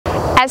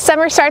As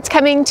summer starts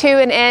coming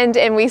to an end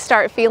and we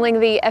start feeling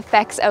the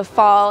effects of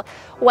fall,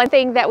 one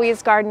thing that we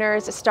as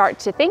gardeners start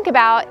to think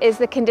about is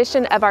the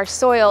condition of our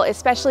soil,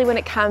 especially when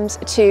it comes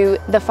to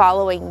the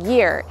following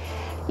year.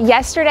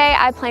 Yesterday,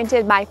 I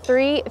planted my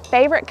 3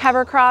 favorite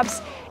cover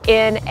crops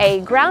in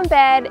a ground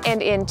bed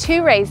and in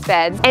 2 raised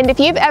beds. And if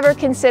you've ever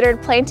considered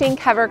planting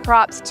cover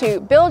crops to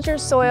build your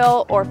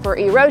soil or for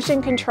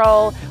erosion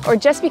control, or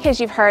just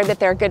because you've heard that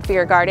they're good for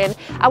your garden,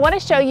 I want to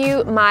show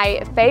you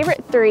my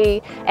favorite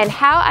 3 and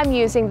how I'm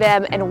using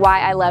them and why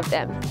I love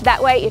them.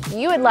 That way, if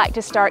you would like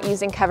to start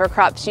using cover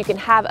crops, you can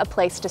have a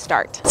place to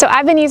start. So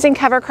I've been using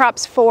cover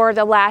crops for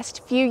the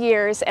last few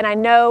years, and I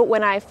know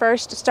when I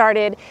first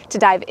started to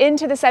dive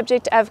into the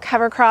subject of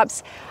cover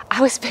crops, I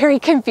was very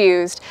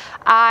confused.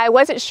 I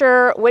wasn't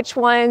sure which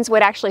ones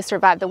would actually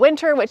survive the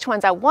winter, which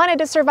ones I wanted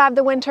to survive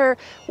the winter,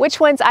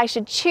 which ones I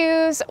should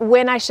choose,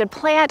 when I should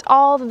plant,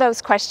 all of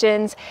those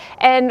questions.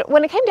 And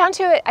when it came down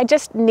to it, I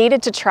just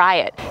needed to try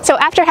it. So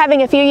after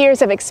having a few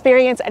years of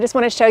experience, I just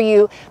want to show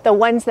you the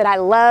ones that I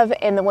love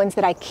and the ones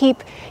that I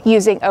keep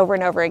using over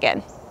and over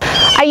again.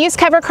 I use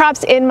cover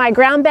crops in my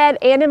ground bed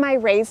and in my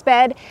raised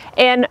bed.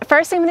 And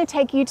first I'm going to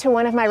take you to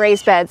one of my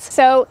raised beds.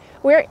 So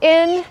we're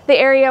in the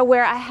area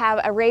where I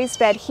have a raised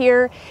bed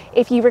here.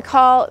 If you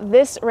recall,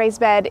 this raised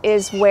bed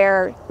is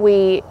where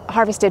we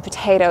harvested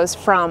potatoes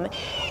from.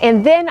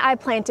 And then I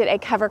planted a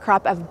cover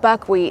crop of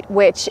buckwheat,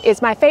 which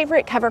is my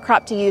favorite cover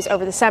crop to use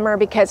over the summer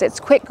because it's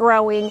quick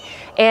growing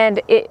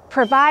and it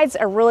provides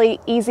a really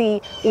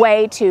easy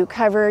way to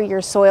cover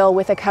your soil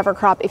with a cover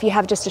crop if you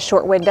have just a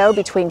short window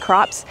between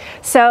crops.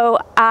 So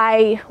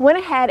I went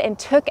ahead and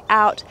took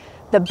out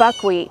the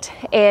buckwheat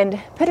and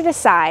put it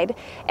aside,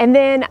 and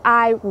then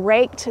I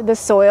raked the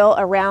soil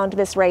around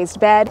this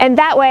raised bed, and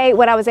that way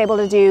what I was able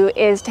to do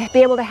is to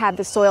be able to have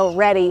the soil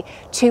ready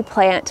to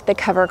plant the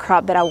cover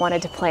crop that I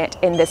wanted to plant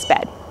in this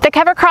bed. The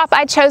cover crop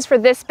I chose for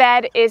this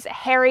bed is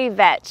hairy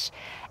vetch.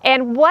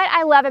 And what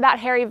I love about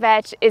hairy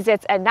vetch is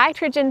it's a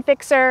nitrogen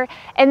fixer,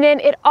 and then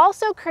it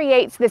also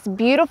creates this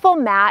beautiful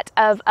mat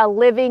of a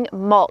living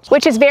mulch,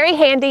 which is very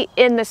handy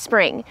in the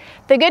spring.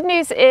 The good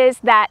news is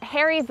that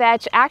hairy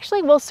vetch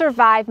actually will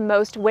survive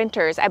most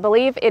winters. I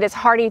believe it is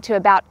hardy to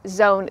about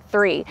zone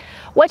 3.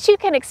 What you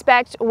can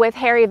expect with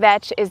hairy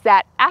vetch is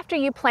that after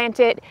you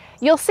plant it,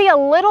 you'll see a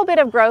little bit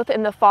of growth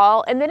in the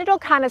fall, and then it'll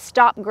kind of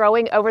stop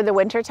growing over the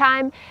winter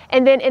time.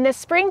 And then in the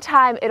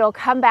springtime, it'll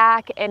come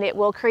back and it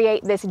will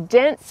create this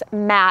dense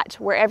mat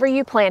wherever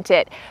you plant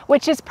it,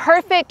 which is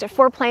perfect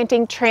for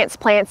planting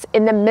transplants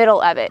in the middle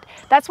of it.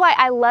 That's why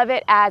I love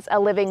it as a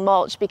living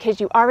mulch,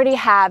 because you already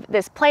have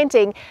this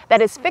planting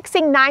that is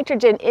fixing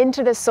nitrogen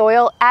into the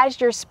soil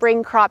as your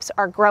spring crops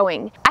are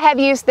growing. I have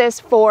used this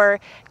for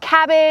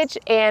cabbage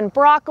and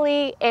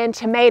broccoli and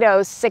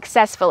tomatoes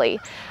successfully.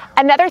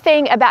 Another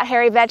thing about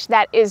hairy vetch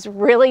that is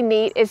really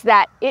neat is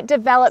that it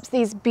develops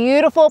these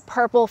beautiful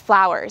purple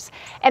flowers.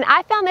 And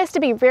I found this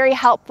to be very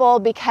helpful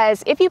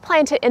because if you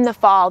plant it in the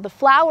fall, the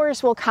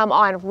flowers will come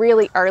on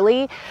really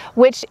early,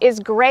 which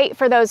is great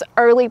for those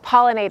early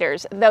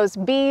pollinators, those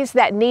bees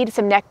that need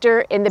some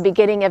nectar in the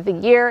beginning of the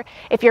year.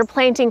 If you're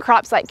planting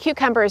crops like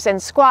cucumbers and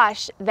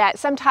squash that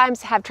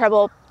sometimes have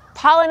trouble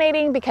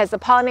pollinating because the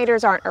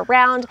pollinators aren't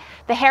around,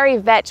 the hairy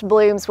vetch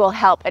blooms will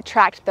help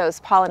attract those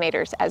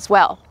pollinators as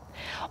well.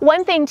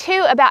 One thing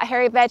too about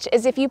hairy vetch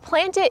is if you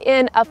plant it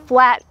in a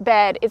flat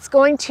bed, it's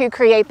going to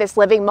create this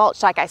living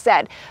mulch like I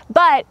said.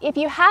 But if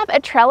you have a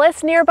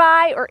trellis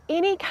nearby or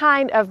any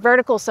kind of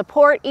vertical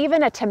support,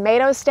 even a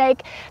tomato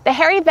stake, the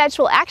hairy vetch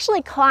will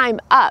actually climb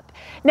up.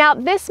 Now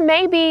this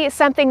may be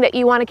something that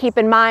you want to keep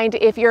in mind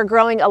if you're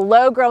growing a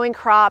low growing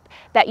crop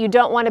that you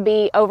don't want to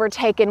be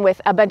overtaken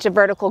with a bunch of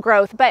vertical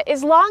growth. But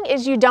as long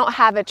as you don't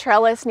have a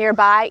trellis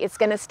nearby, it's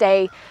going to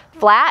stay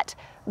flat,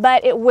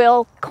 but it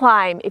will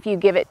climb if you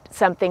give it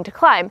something to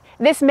climb.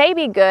 This may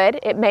be good,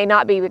 it may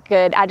not be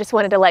good. I just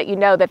wanted to let you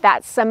know that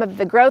that's some of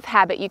the growth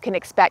habit you can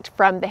expect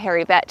from the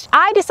hairy vetch.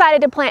 I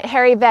decided to plant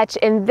hairy vetch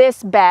in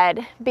this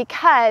bed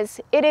because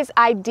it is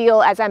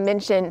ideal, as I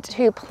mentioned,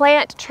 to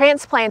plant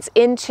transplants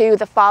into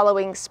the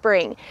following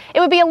spring. It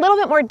would be a little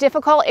bit more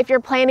difficult if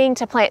you're planning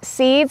to plant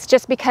seeds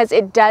just because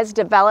it does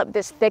develop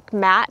this thick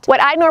mat.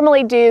 What I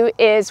normally do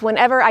is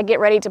whenever I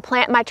get ready to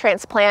plant my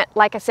transplant,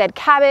 like I said,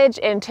 cabbage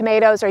and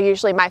tomatoes are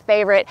usually my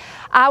favorite,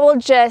 I will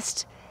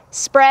just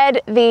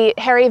spread the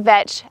hairy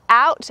vetch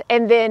out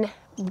and then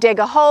dig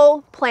a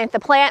hole, plant the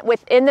plant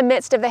within the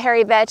midst of the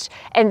hairy vetch,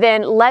 and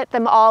then let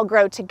them all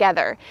grow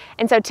together.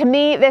 And so to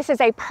me, this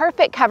is a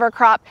perfect cover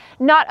crop,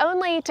 not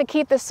only to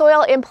keep the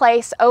soil in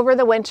place over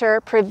the winter,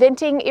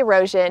 preventing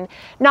erosion,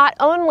 not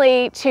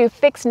only to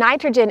fix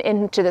nitrogen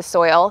into the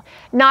soil,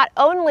 not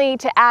only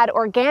to add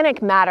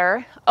organic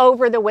matter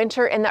over the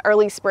winter and the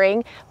early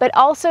spring, but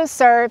also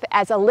serve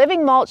as a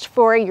living mulch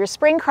for your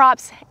spring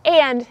crops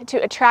and to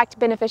attract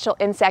beneficial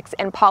insects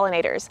and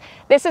pollinators.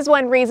 This is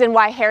one reason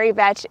why hairy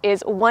vetch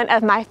is one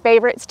of my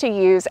favorites to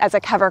use as a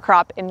cover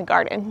crop in the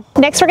garden.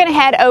 Next, we're going to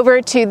head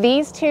over to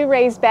these 2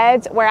 raised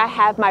beds where I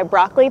have my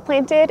broccoli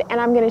planted, and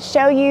I'm going to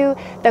show you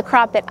the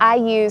crop that I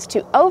use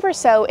to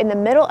oversow in the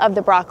middle of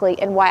the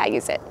broccoli and why I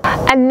use it.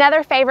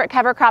 Another favorite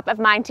cover crop of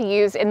mine to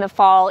use in the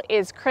fall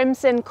is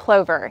crimson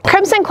clover.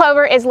 Crimson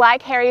clover is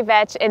like hairy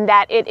vetch in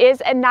that it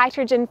is a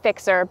nitrogen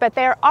fixer, but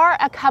there are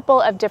a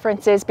couple of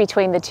differences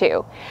between the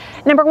two.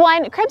 Number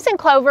one, crimson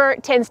clover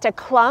tends to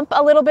clump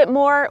a little bit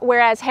more,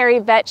 whereas hairy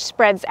vetch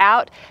spreads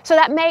out. So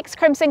that makes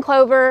crimson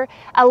clover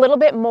a little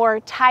bit more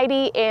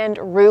tidy and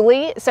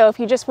ruly. So if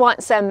you just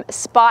want some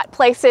spot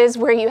places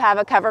where you have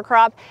a cover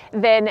crop,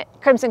 then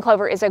crimson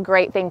clover is a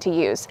great thing to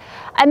use.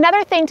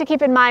 Another thing to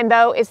keep in mind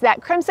though is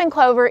that crimson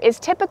clover is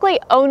typically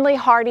only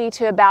hardy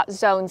to about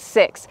zone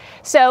 6.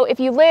 So if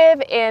you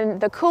live in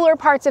the cooler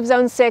parts of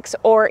zone 6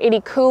 or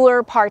any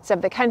cooler parts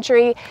of the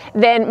country,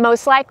 then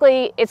most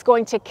likely it's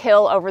going to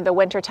kill over the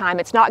winter time.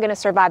 It's not going to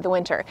survive the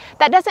winter.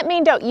 That doesn't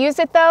mean don't use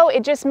it though.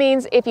 It just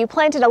means if you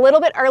plant it a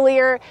little bit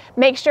earlier,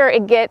 make sure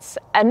it gets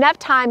enough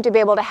time to be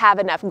able to have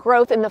enough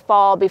growth in the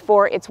fall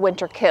before it's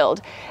winter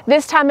killed.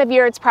 This time of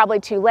year it's probably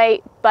too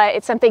late, but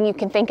it's something you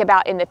can think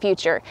about in the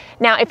future.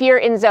 Now, if you're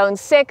in zone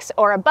 6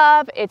 or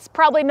above, it's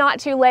probably not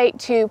too late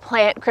to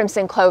plant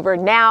crimson clover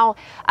now.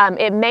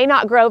 It may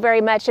not grow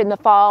very much in the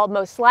fall.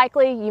 Most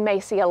likely, you may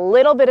see a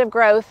little bit of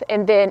growth,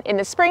 and then in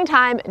the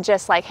springtime,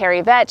 just like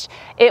hairy vetch,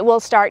 it will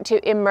start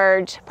to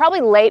emerge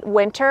probably late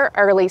winter,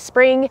 early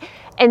spring,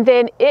 and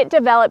then it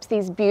develops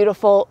these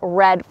beautiful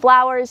red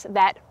flowers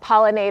that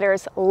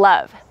pollinators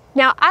love.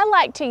 Now, I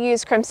like to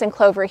use crimson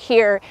clover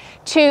here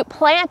to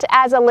plant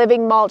as a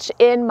living mulch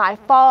in my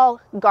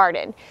fall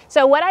garden.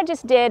 So what I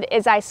just did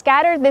is I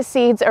scattered the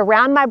seeds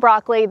around my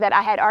broccoli that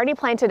I had already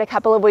planted a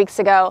couple of weeks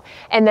ago,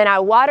 and then I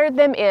watered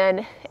them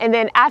in, and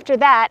then after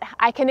that,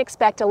 I can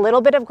expect a little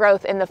bit of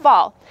growth in the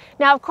fall.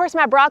 Now, of course,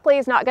 my broccoli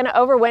is not going to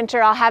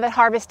overwinter. I'll have it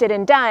harvested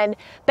and done,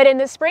 but in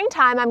the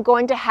springtime, I'm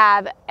going to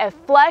have a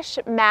flush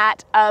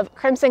mat of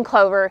crimson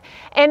clover,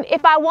 and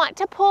if I want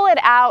to pull it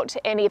out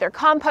and either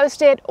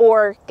compost it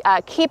or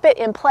keep it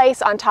in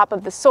place on top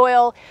of the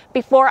soil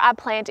before I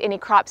plant any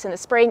crops in the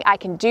spring, I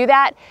can do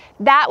that.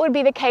 That would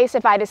be the case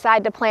if I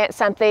decide to plant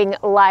something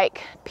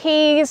like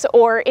peas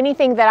or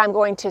anything that I'm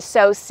going to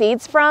sow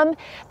seeds from.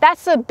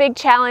 That's a big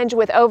challenge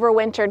with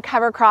overwintered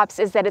cover crops,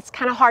 is that it's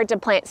kind of hard to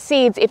plant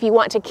seeds if you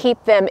want to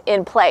keep them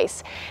in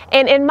place.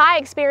 And in my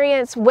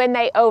experience, when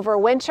they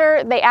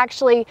overwinter, they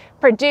actually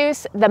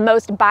produce the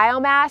most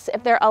biomass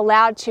if they're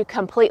allowed to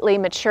completely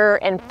mature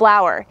and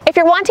flower. If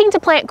you're wanting to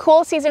plant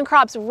cool season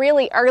crops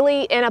really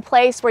early in a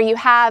place where you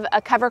have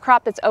a cover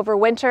crop that's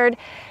overwintered,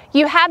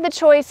 you have the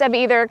choice of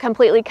either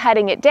completely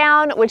cutting it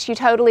down, which you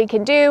totally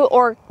can do,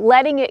 or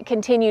letting it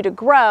continue to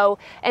grow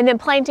and then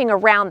planting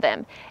around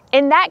them.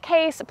 In that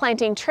case,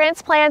 planting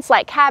transplants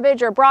like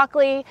cabbage or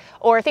broccoli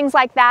or things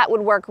like that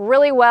would work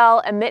really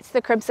well amidst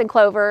the crimson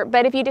clover.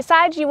 But if you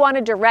decide you want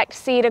to direct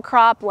seed a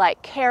crop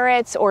like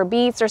carrots or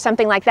beets or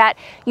something like that,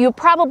 you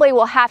probably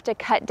will have to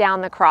cut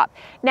down the crop.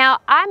 Now,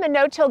 I'm a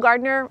no-till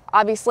gardener,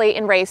 obviously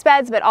in raised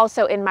beds, but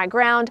also in my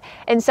ground.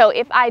 And so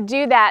if I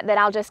do that, then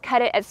I'll just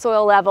cut it at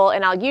soil level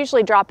and I'll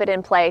usually drop it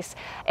in place.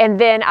 And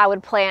then I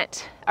would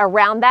plant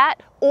around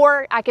that,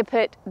 or I could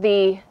put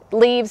the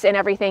leaves and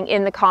everything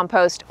in the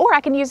compost, or I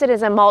can use it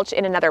as a mulch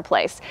in another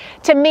place.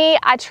 To me,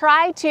 I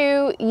try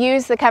to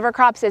use the cover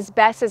crops as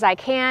best as I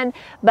can,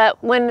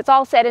 but when it's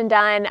all said and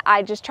done,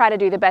 I just try to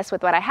do the best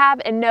with what I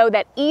have and know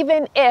that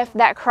even if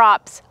that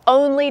crop's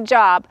only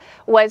job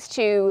was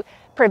to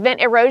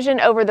prevent erosion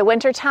over the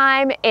winter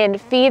time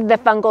and feed the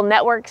fungal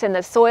networks in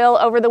the soil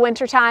over the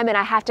winter time, and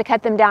I have to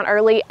cut them down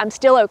early, I'm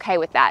still okay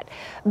with that.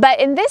 But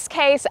in this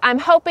case, I'm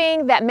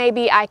hoping that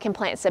maybe I can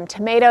plant some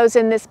tomatoes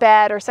in this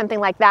bed or something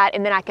like that,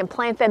 and then I can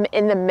plant them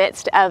in the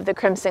midst of the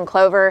crimson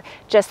clover,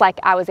 just like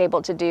I was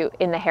able to do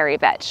in the hairy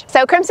vetch.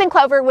 So crimson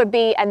clover would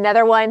be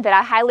another one that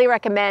I highly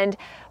recommend.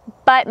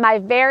 But my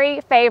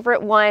very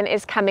favorite one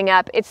is coming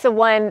up. It's the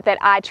one that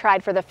I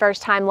tried for the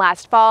first time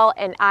last fall,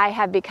 and I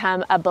have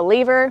become a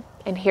believer,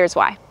 and here's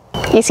why.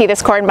 You see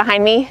this corn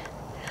behind me?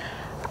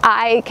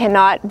 I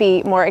cannot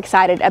be more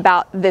excited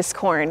about this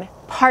corn,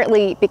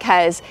 partly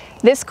because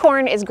this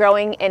corn is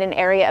growing in an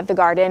area of the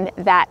garden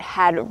that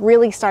had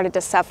really started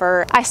to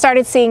suffer. I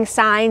started seeing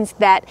signs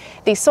that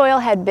the soil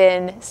had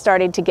been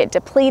starting to get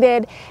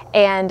depleted,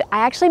 and I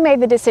actually made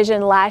the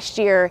decision last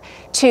year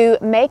to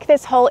make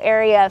this whole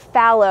area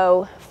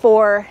fallow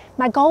for,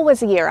 my goal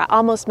was a year, I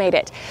almost made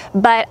it,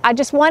 but I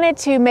just wanted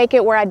to make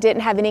it where I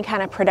didn't have any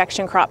kind of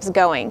production crops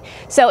going.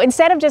 So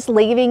instead of just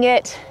leaving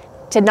it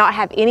to not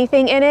have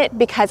anything in it,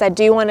 because I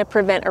do want to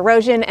prevent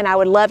erosion and I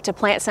would love to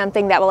plant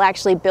something that will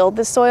actually build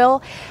the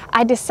soil,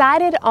 I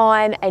decided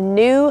on a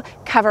new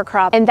cover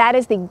crop, and that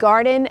is the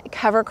Garden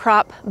Cover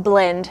Crop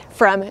Blend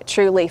from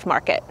True Leaf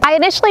Market. I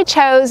initially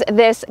chose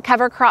this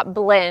cover crop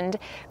blend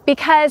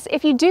because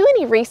if you do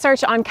any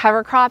research on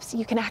cover crops,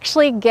 you can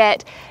actually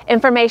get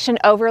information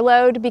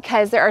overload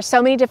because there are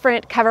so many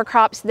different cover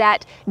crops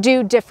that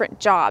do different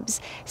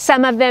jobs.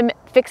 Some of them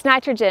fixed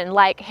nitrogen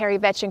like hairy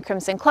vetch and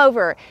crimson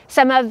clover.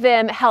 Some of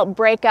them help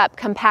break up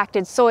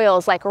compacted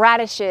soils like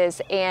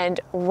radishes and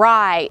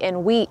rye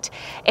and wheat.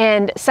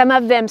 And some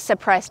of them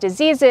suppress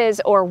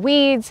diseases or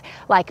weeds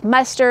like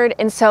mustard.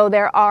 And so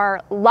there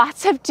are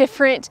lots of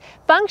different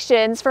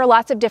functions for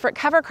lots of different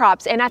cover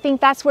crops. And I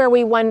think that's where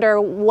we wonder,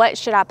 what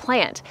should I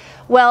plant?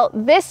 Well,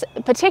 this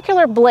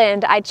particular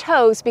blend I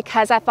chose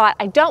because I thought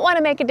I don't want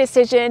to make a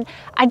decision.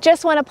 I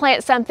just want to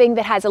plant something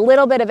that has a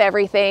little bit of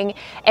everything.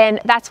 And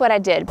that's what I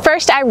did.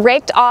 First, I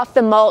raked off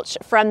the mulch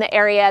from the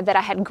area that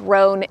I had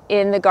grown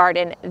in the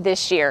garden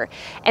this year.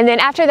 And then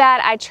after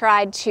that, I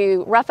tried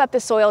to rough up the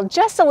soil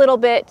just a little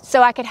bit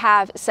so I could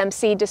have some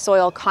seed to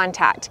soil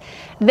contact.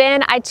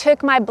 Then I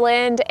took my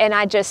blend and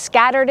I just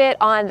scattered it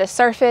on the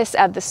surface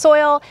of the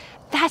soil.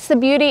 That's the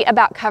beauty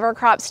about cover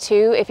crops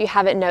too, if you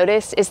haven't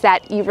noticed, is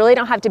that you really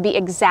don't have to be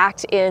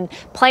exact in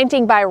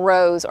planting by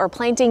rows or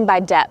planting by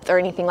depth or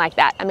anything like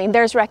that. I mean,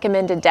 there's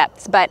recommended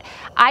depths, but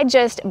I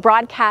just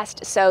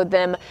broadcast sowed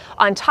them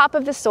on top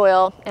of the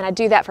soil, and I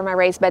do that for my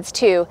raised beds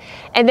too.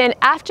 And then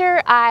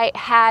after I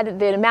had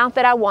the amount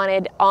that I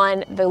wanted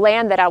on the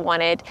land that I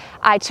wanted,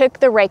 I took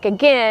the rake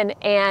again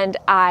and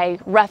I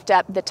roughed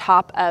up the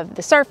top of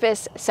the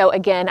surface so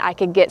again I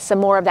could get some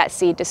more of that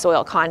seed to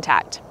soil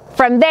contact.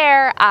 From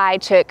there, I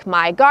took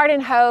my garden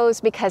hose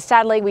because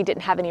sadly we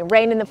didn't have any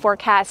rain in the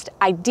forecast.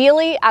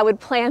 Ideally, I would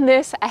plan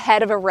this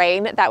ahead of a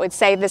rain. That would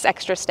save this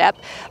extra step,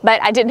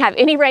 but I didn't have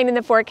any rain in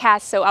the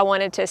forecast, so I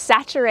wanted to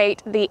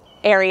saturate the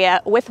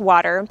area with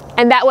water,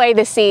 and that way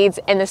the seeds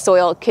and the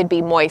soil could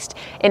be moist,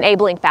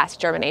 enabling fast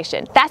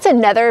germination. That's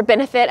another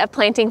benefit of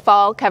planting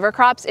fall cover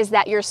crops, is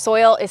that your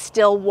soil is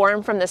still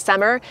warm from the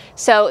summer,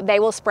 so they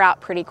will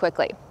sprout pretty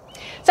quickly.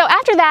 So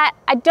after that,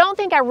 I don't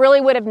think I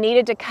really would have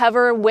needed to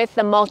cover with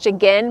the mulch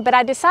again, but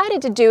I decided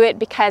to do it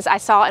because I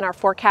saw in our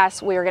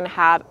forecast we were going to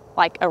have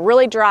like a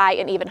really dry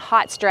and even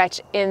hot stretch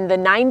in the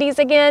 90s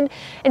again.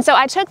 And so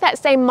I took that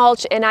same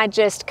mulch and I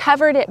just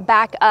covered it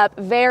back up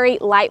very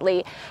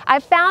lightly. I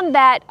found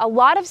that a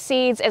lot of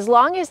seeds, as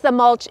long as the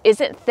mulch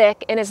isn't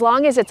thick and as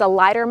long as it's a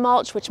lighter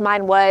mulch, which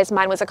mine was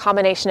a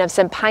combination of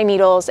some pine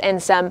needles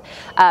and some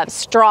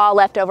straw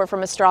left over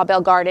from a straw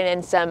bale garden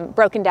and some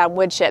broken down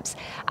wood chips.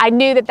 I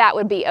knew that that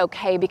would be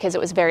okay because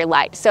it was very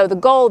light. So the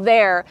goal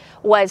there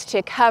was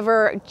to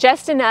cover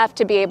just enough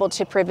to be able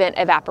to prevent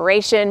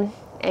evaporation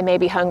and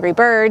maybe hungry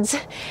birds,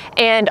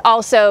 and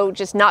also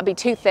just not be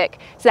too thick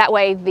so that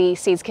way the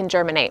seeds can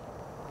germinate.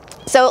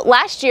 So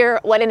last year,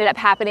 what ended up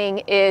happening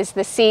is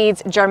the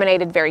seeds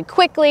germinated very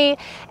quickly,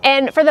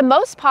 and for the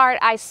most part,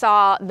 I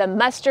saw the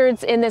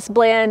mustards in this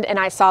blend, and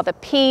I saw the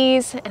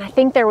peas, and I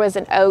think there was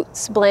an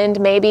oats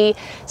blend maybe.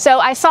 So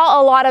I saw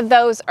a lot of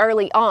those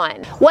early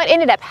on. What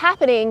ended up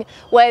happening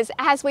was,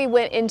 as we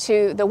went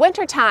into the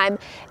winter time,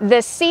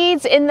 the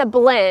seeds in the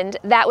blend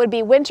that would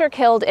be winter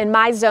killed in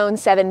my zone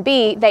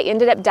 7B, they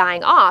ended up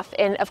dying off,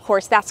 and of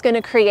course that's going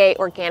to create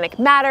organic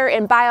matter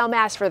and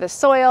biomass for the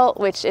soil,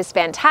 which is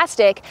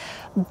fantastic.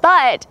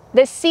 But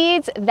the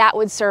seeds that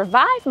would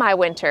survive my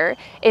winter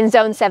in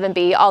zone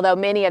 7B, although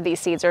many of these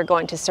seeds are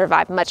going to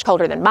survive much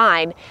colder than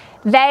mine,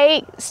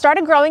 they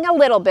started growing a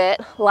little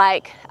bit,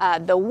 like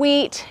the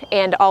wheat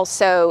and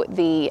also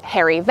the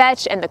hairy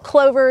vetch and the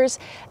clovers.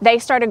 They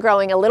started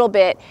growing a little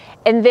bit,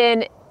 and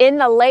then in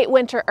the late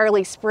winter,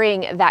 early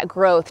spring, that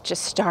growth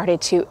just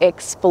started to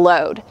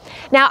explode.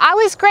 Now, I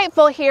was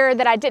grateful here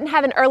that I didn't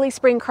have an early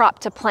spring crop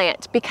to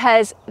plant,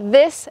 because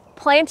this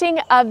planting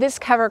of this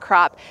cover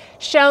crop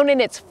shone in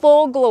its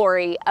full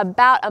glory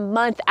about a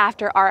month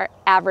after our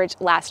average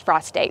last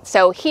frost date.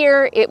 So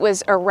here it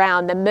was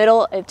around the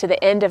middle to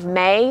the end of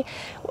May.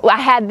 I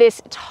had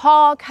this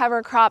tall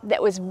cover crop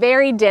that was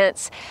very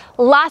dense,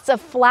 lots of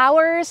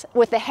flowers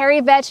with the hairy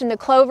vetch and the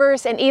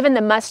clovers, and even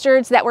the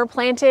mustards that were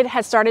planted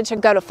had started to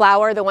go to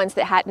flower, the ones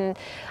that hadn't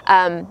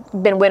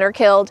been winter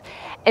killed.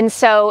 And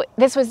so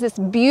this was this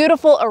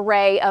beautiful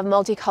array of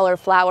multicolored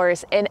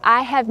flowers, and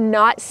I have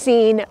not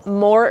seen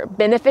more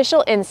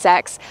beneficial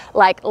insects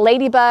like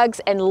ladybugs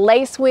and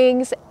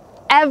lacewings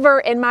ever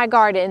in my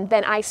garden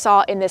than I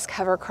saw in this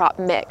cover crop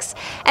mix.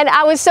 And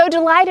I was so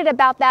delighted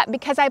about that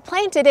because I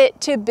planted it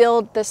to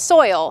build the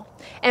soil,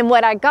 and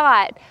what I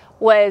got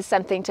was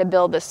something to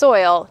build the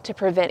soil, to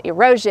prevent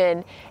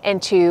erosion,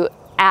 and to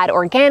add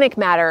organic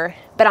matter.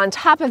 But on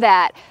top of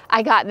that,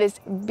 I got this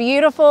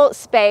beautiful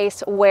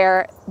space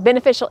where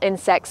beneficial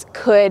insects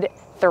could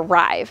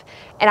thrive,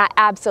 and I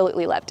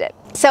absolutely loved it.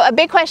 So a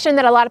big question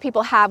that a lot of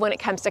people have when it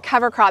comes to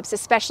cover crops,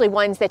 especially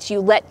ones that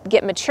you let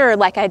get mature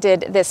like I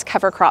did this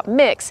cover crop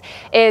mix,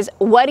 is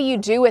what do you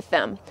do with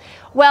them?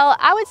 Well,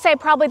 I would say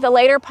probably the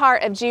later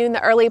part of June,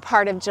 the early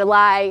part of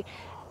July,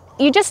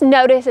 you just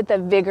notice that the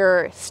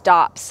vigor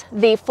stops.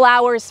 The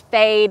flowers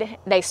fade,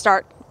 they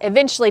start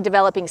eventually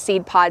developing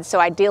seed pods, so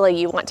ideally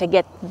you want to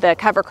get the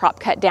cover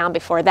crop cut down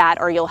before that,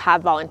 or you'll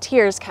have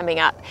volunteers coming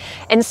up.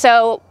 And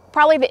so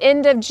probably the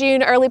end of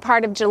June, early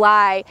part of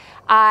July,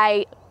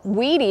 I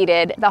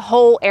weed-eated the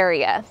whole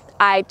area.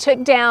 I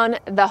took down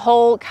the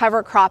whole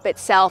cover crop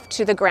itself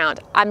to the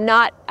ground.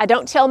 I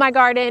don't till my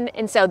garden,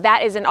 and so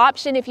that is an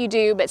option if you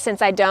do, but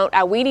since I don't,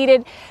 I weed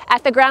eated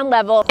at the ground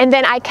level, and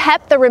then I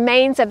kept the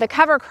remains of the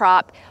cover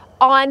crop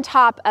on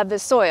top of the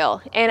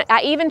soil. And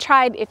I even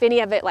tried, if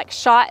any of it like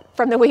shot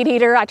from the weed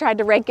eater, I tried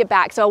to rake it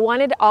back. So I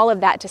wanted all of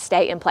that to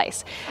stay in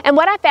place. And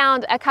what I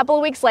found a couple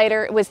of weeks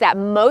later was that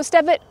most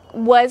of it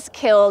was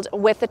killed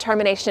with the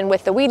termination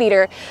with the weed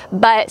eater,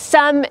 but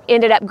some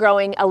ended up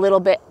growing a little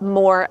bit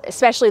more,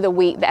 especially the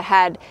wheat that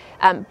had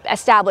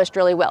established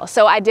really well.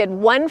 So I did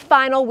one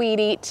final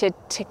weed eat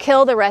to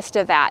kill the rest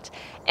of that.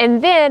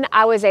 And then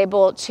I was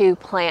able to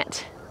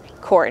plant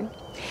corn.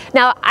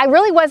 Now, I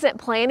really wasn't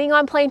planning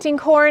on planting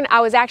corn.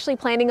 I was actually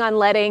planning on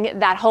letting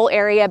that whole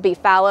area be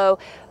fallow,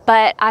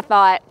 but I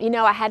thought, you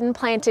know, I hadn't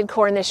planted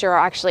corn this year, or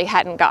actually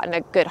hadn't gotten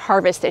a good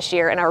harvest this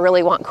year, and I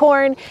really want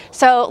corn.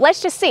 So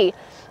let's just see.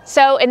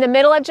 So in the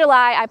middle of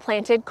July, I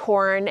planted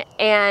corn,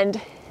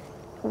 and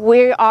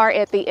we are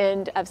at the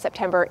end of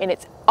September, and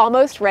it's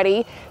almost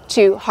ready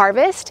to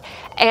harvest,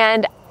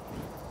 and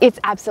it's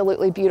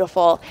absolutely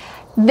beautiful.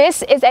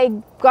 This is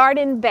a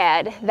garden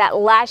bed that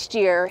last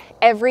year,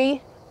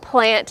 every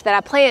plant that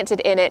I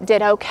planted in it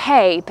did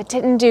okay, but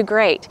didn't do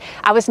great.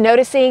 I was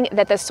noticing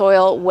that the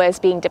soil was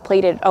being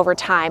depleted over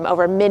time,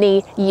 over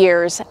many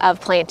years of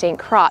planting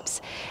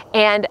crops.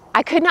 And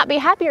I could not be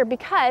happier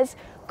because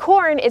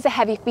corn is a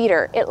heavy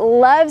feeder. It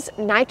loves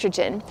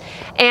nitrogen.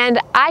 And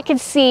I could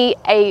see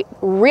a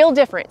real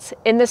difference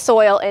in the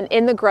soil and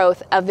in the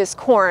growth of this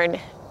corn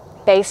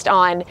based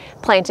on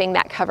planting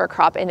that cover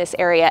crop in this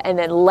area and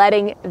then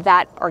letting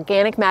that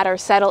organic matter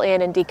settle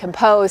in and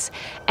decompose.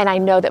 And I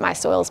know that my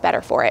soil is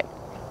better for it.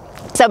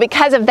 So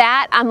because of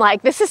that, I'm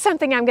like, this is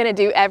something I'm gonna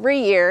do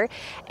every year.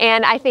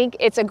 And I think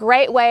it's a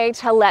great way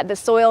to let the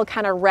soil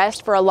kind of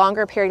rest for a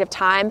longer period of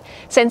time.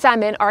 Since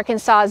I'm in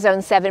Arkansas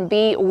Zone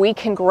 7B, we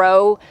can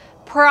grow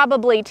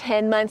probably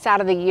 10 months out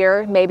of the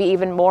year, maybe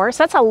even more.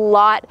 So that's a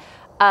lot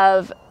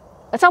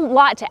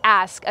to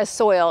ask a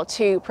soil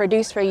to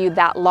produce for you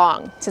that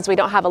long, since we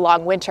don't have a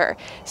long winter.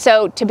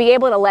 So to be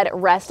able to let it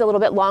rest a little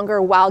bit longer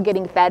while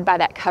getting fed by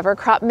that cover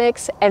crop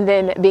mix, and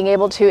then being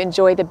able to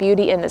enjoy the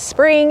beauty in the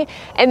spring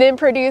and then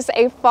produce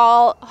a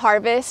fall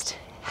harvest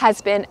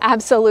has been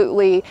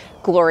absolutely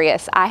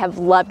glorious. I have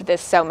loved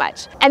this so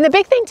much. And the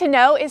big thing to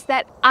know is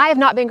that I have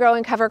not been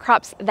growing cover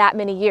crops that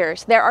many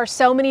years. There are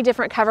so many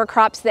different cover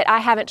crops that I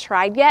haven't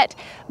tried yet,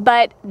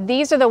 but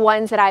these are the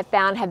ones that I've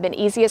found have been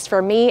easiest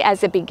for me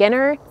as a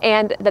beginner,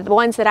 and the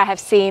ones that I have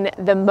seen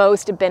the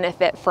most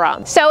benefit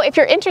from. So if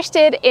you're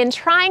interested in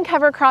trying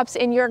cover crops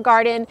in your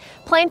garden,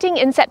 planting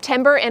in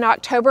September and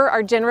October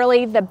are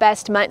generally the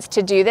best months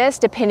to do this,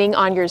 depending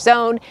on your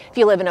zone. If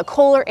you live in a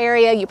cooler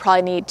area, you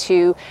probably need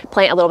to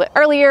plant a little bit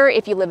earlier.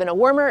 If you live in a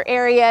warmer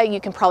area, you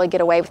can probably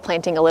get away with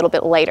planting a little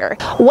bit later.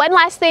 One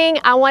last thing,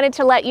 I wanted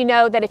to let you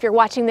know that if you're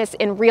watching this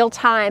in real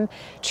time,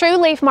 True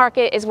Leaf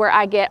Market is where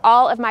I get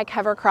all of my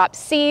cover crop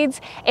seeds,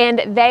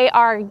 and they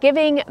are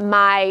giving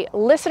my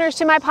listeners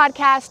to my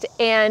podcast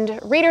and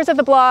readers of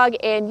the blog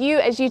and you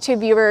as YouTube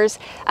viewers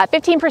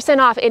 15%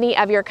 off any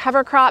of your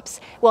cover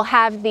crops. We'll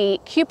have the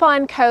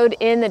coupon code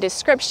in the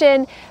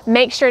description.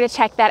 Make sure to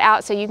check that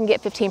out so you can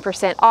get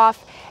 15%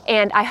 off.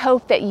 And I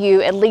hope that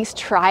you at least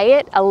try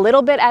it a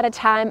little bit at a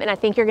time, and I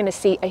think you're going to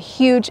see a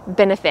huge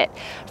benefit.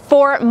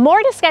 For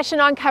more discussion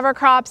on cover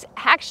crops,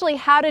 actually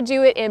how to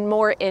do it in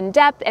more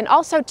in-depth, and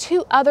also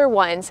 2 other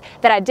ones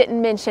that I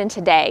didn't mention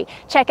today,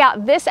 check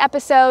out this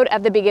episode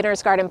of the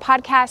Beginner's Garden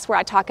podcast where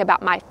I talk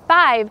about my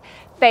 5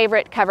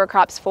 favorite cover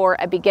crops for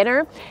a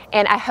beginner.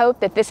 And I hope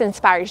that this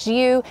inspires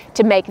you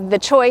to make the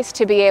choice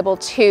to be able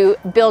to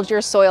build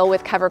your soil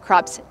with cover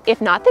crops,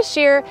 if not this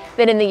year,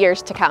 then in the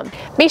years to come.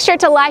 Be sure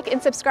to like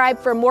and subscribe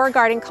for more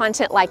garden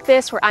content like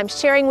this, where I'm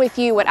sharing with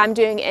you what I'm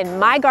doing in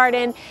my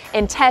garden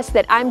and tests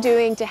that I'm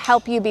doing to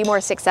help you be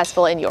more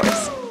successful in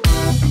yours.